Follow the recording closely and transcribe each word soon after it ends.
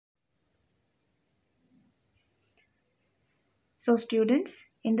So students,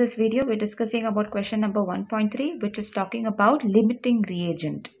 in this video we're discussing about question number 1.3, which is talking about limiting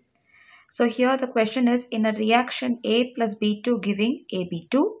reagent. So here the question is, in a reaction A plus B2 giving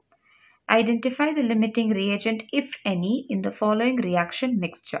AB2, identify the limiting reagent, if any, in the following reaction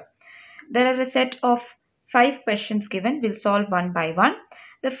mixture. There are a set of 5 questions given. We'll solve one by one.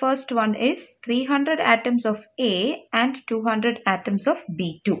 The first one is 300 atoms of A and 200 atoms of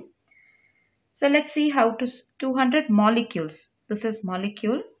B2. So let's see how to 200 molecules. This is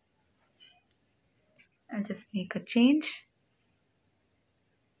molecule. I'll just make a change.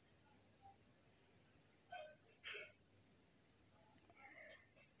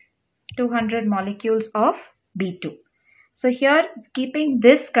 (200 molecules of B2). So here, keeping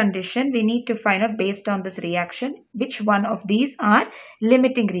this condition, we need to find out based on this reaction which one of these are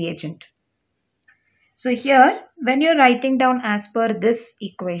limiting reagent. So here, when you're writing down as per this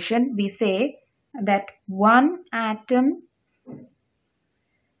equation, we say that one atom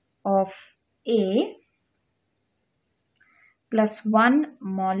of A plus one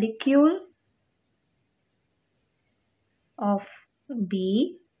molecule of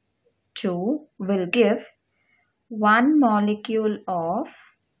B2 will give one molecule of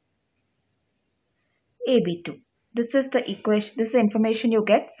AB2. This is the equation, this is the information you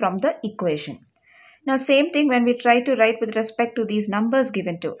get from the equation. Now same thing when we try to write with respect to these numbers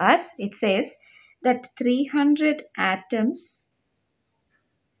given to us, it says that 300 atoms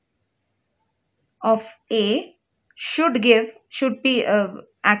of A should be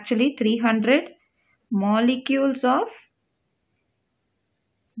actually 300 molecules of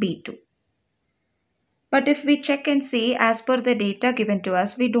B2. But if we check and see, as per the data given to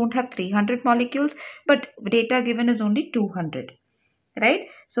us, we don't have 300 molecules, but data given is only 200, right?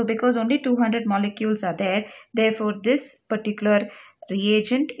 So because only 200 molecules are there, therefore this particular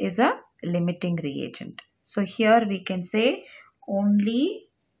reagent is a limiting reagent. So here we can say only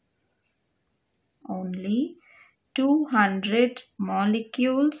 200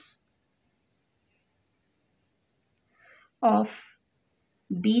 molecules of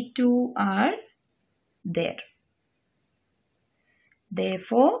B2 are there.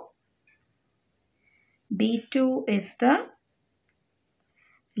 Therefore, B2 is the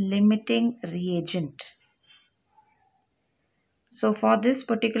limiting reagent. So for this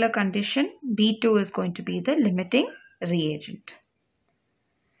particular condition, B2 is going to be the limiting reagent.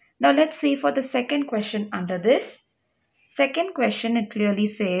 Now let's see for the second question under this. Second question, it clearly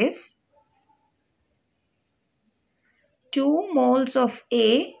says 2 moles of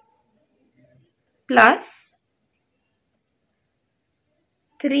A plus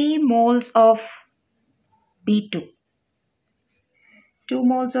 3 moles of B2. 2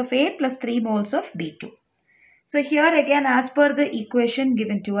 moles of A plus 3 moles of B2. So here again, as per the equation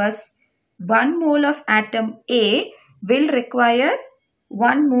given to us, 1 mole of atom A will require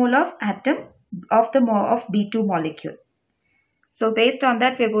 1 mole of atom of B2 molecule. So based on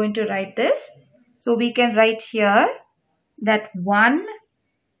that, we are going to write this. So we can write here that 1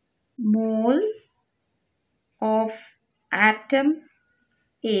 mole of atom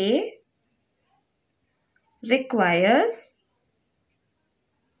A requires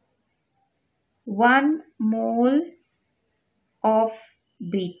 1 mole of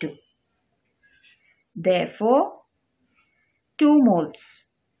B2. Therefore, 2 moles.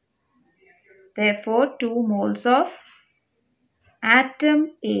 Therefore, 2 moles of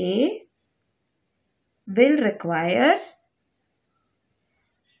atom A will require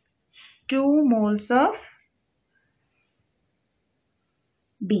 2 moles of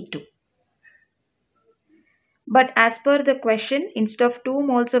B2. But as per the question, instead of 2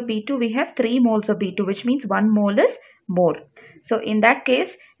 moles of B2, we have 3 moles of B2, which means 1 mole is more. So in that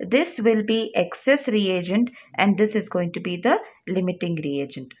case, this will be excess reagent and this is going to be the limiting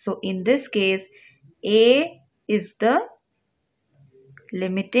reagent. So in this case, A is the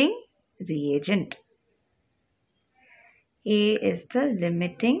limiting reagent. A is the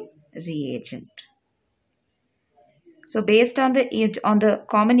limiting reagent. So based on the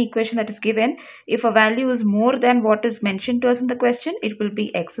common equation that is given, if a value is more than what is mentioned to us in the question, it will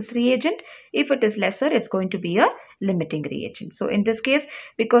be excess reagent. If it is lesser, it's going to be a limiting reagent. So in this case,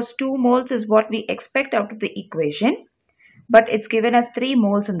 because 2 moles is what we expect out of the equation, but it's given as 3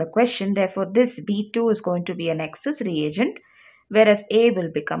 moles in the question, therefore this B2 is going to be an excess reagent, whereas A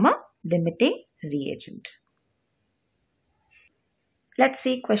will become a limiting reagent. Let's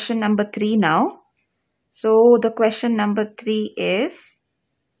see question number 3 now. So the question number 3 is,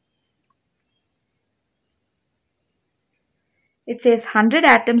 it says 100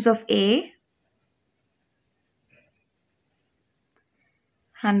 atoms of A,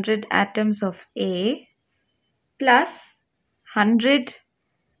 100 atoms of A plus 100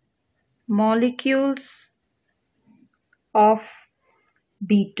 molecules of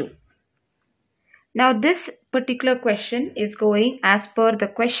B2. Now this particular question is going as per the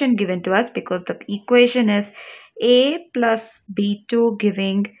question given to us, because the equation is A plus B2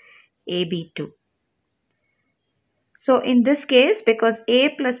 giving AB2. So in this case, because A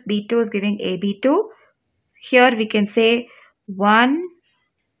plus B2 is giving AB2, here we can say one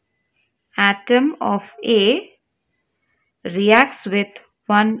atom of A reacts with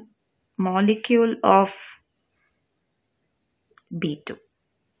one molecule of B2.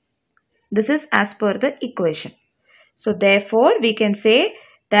 This is as per the equation. So therefore we can say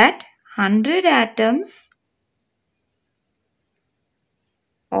that 100 atoms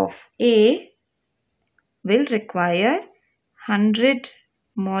of A will require 100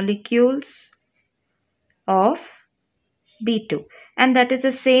 molecules of B2, and that is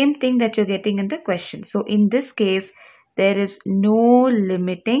the same thing that you're getting in the question. So in this case there is no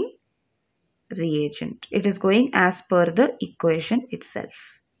limiting reagent. It is going as per the equation itself.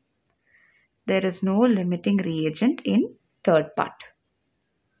 There is no limiting reagent in third part.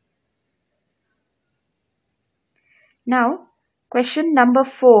 Now question number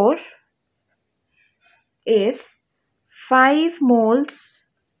 4 is 5 moles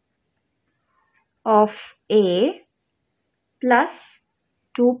of A plus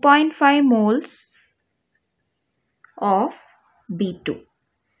 2.5 moles of B2.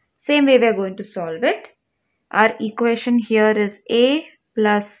 Same way we are going to solve it. Our equation here is A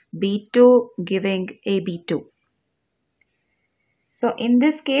plus B2 giving AB2. So in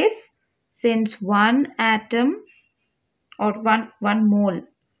this case, since one atom or one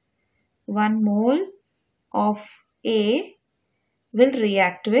mole of A will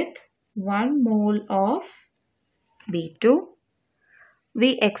react with 1 mole of B2,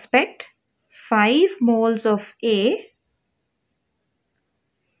 we expect 5 moles of A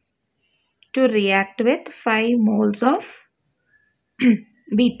to react with 5 moles of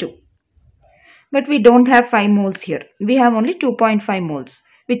B2. But we don't have 5 moles here. We have only 2.5 moles,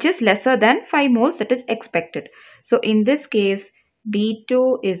 which is lesser than 5 moles that is expected. So in this case,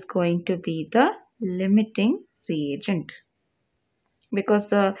 B2 is going to be the limiting reagent, because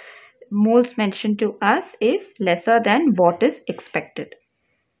the moles mentioned to us is lesser than what is expected.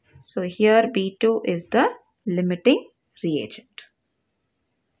 So here B2 is the limiting reagent.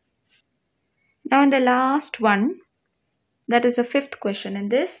 Now in the last one, that is the 5th question in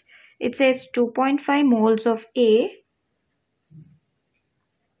this, it says 2.5 moles of A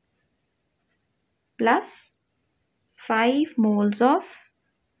plus 5 moles of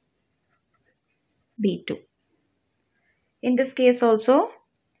B2. In this case also,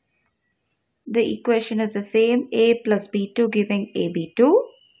 the equation is the same, A plus B2 giving AB2.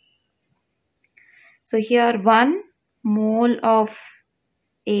 So here 1 mole of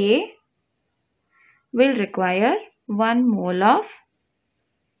A will require 1 mole of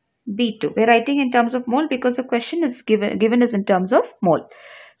B2. We are writing in terms of mole because the question is given is in terms of mole.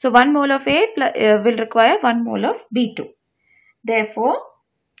 So 1 mole of A will require 1 mole of B2. Therefore,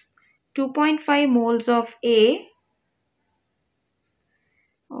 2.5 moles of A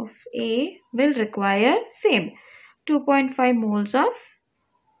will require same 2.5 moles of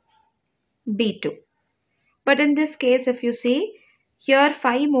B2. But in this case, if you see, here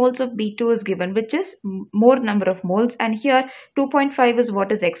 5 moles of B2 is given, which is more number of moles, and here 2.5 is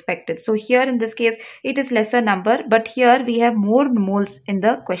what is expected. So here in this case it is lesser number, but here we have more moles in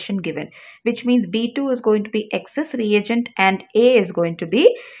the question given, which means B2 is going to be excess reagent and A is going to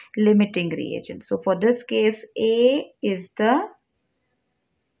be limiting reagent. So for this case, A is the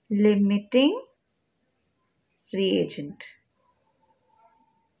limiting reagent.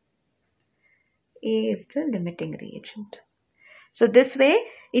 A is the limiting reagent. So this way,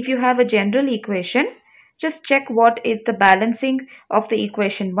 if you have a general equation, just check what is the balancing of the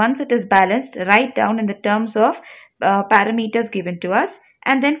equation. Once it is balanced, write down in the terms of parameters given to us,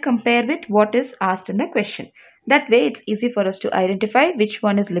 and then compare with what is asked in the question. That way it's easy for us to identify which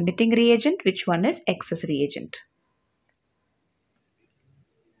one is limiting reagent, which one is excess reagent.